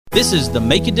This is the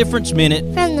Make a Difference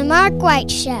Minute from the Mark White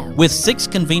Show. With 6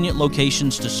 convenient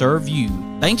locations to serve you,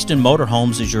 Bankston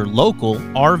Motorhomes is your local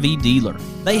RV dealer.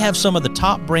 They have some of the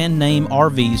top brand name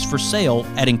RVs for sale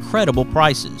at incredible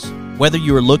prices. Whether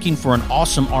you are looking for an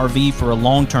awesome RV for a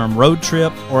long-term road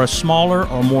trip or a smaller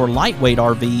or more lightweight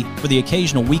RV for the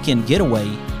occasional weekend getaway,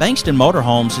 Bankston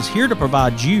Motorhomes is here to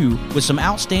provide you with some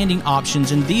outstanding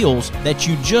options and deals that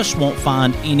you just won't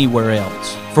find anywhere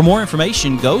else. For more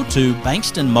information, go to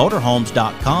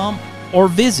bankstonmotorhomes.com or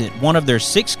visit one of their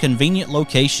 6 convenient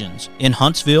locations in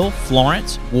Huntsville,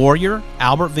 Florence, Warrior,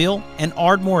 Albertville, and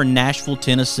Ardmore, Nashville,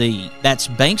 Tennessee. That's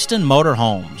Bankston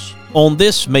Motorhomes. On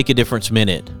this Make a Difference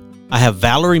Minute, I have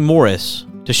Valerie Morris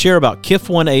to share about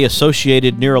KIF1A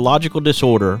associated neurological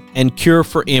disorder and cure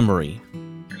for Emmery.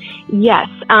 Yes.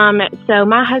 So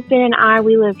my husband and I,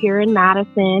 we live here in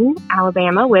Madison,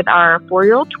 Alabama with our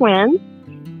 4-year-old twins,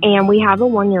 and we have a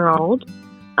 1-year-old.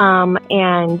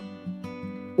 And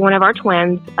one of our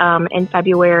twins in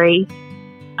February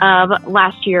of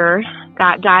last year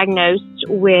got diagnosed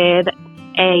with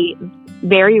a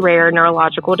very rare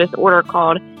neurological disorder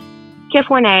called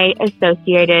KIF1A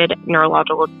associated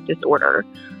neurological disorder.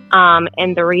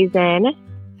 And the reason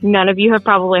none of you have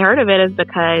probably heard of it is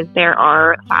because there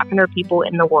are 500 people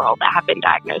in the world that have been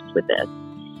diagnosed with this.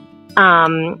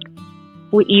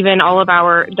 Even all of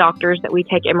our doctors that we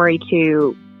take Emmery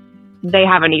to, they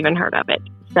haven't even heard of it.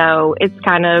 So it's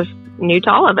kind of new to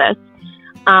all of us.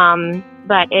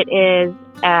 But it is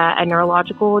a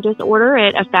neurological disorder.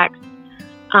 It affects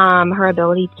her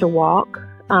ability to walk.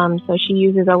 So she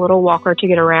uses a little walker to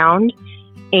get around,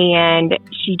 and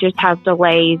she just has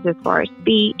delays as far as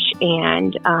speech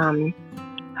and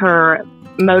her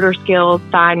motor skills,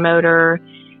 fine motor,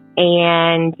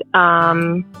 and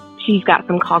she's got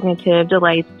some cognitive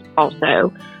delays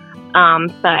also.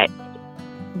 But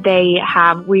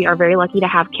we are very lucky to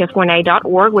have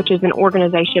KIF1A.org, which is an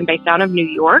organization based out of New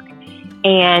York,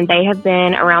 and they have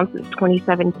been around since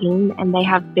 2017, and they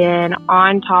have been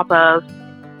on top of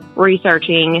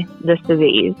researching this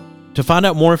disease. To find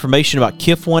out more information about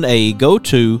KIF1A, go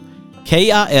to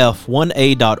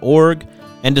KIF1A.org,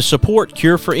 and to support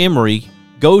Cure for Emmery,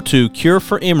 go to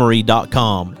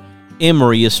CureForEmmery.com.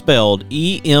 Emmery is spelled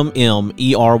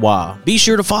E-M-M-E-R-Y. Be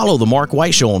sure to follow The Mark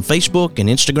White Show on Facebook and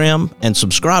Instagram, and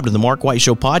subscribe to The Mark White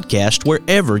Show podcast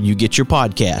wherever you get your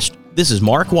podcast. This is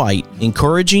Mark White,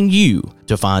 encouraging you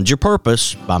to find your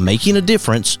purpose by making a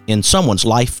difference in someone's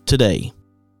life today.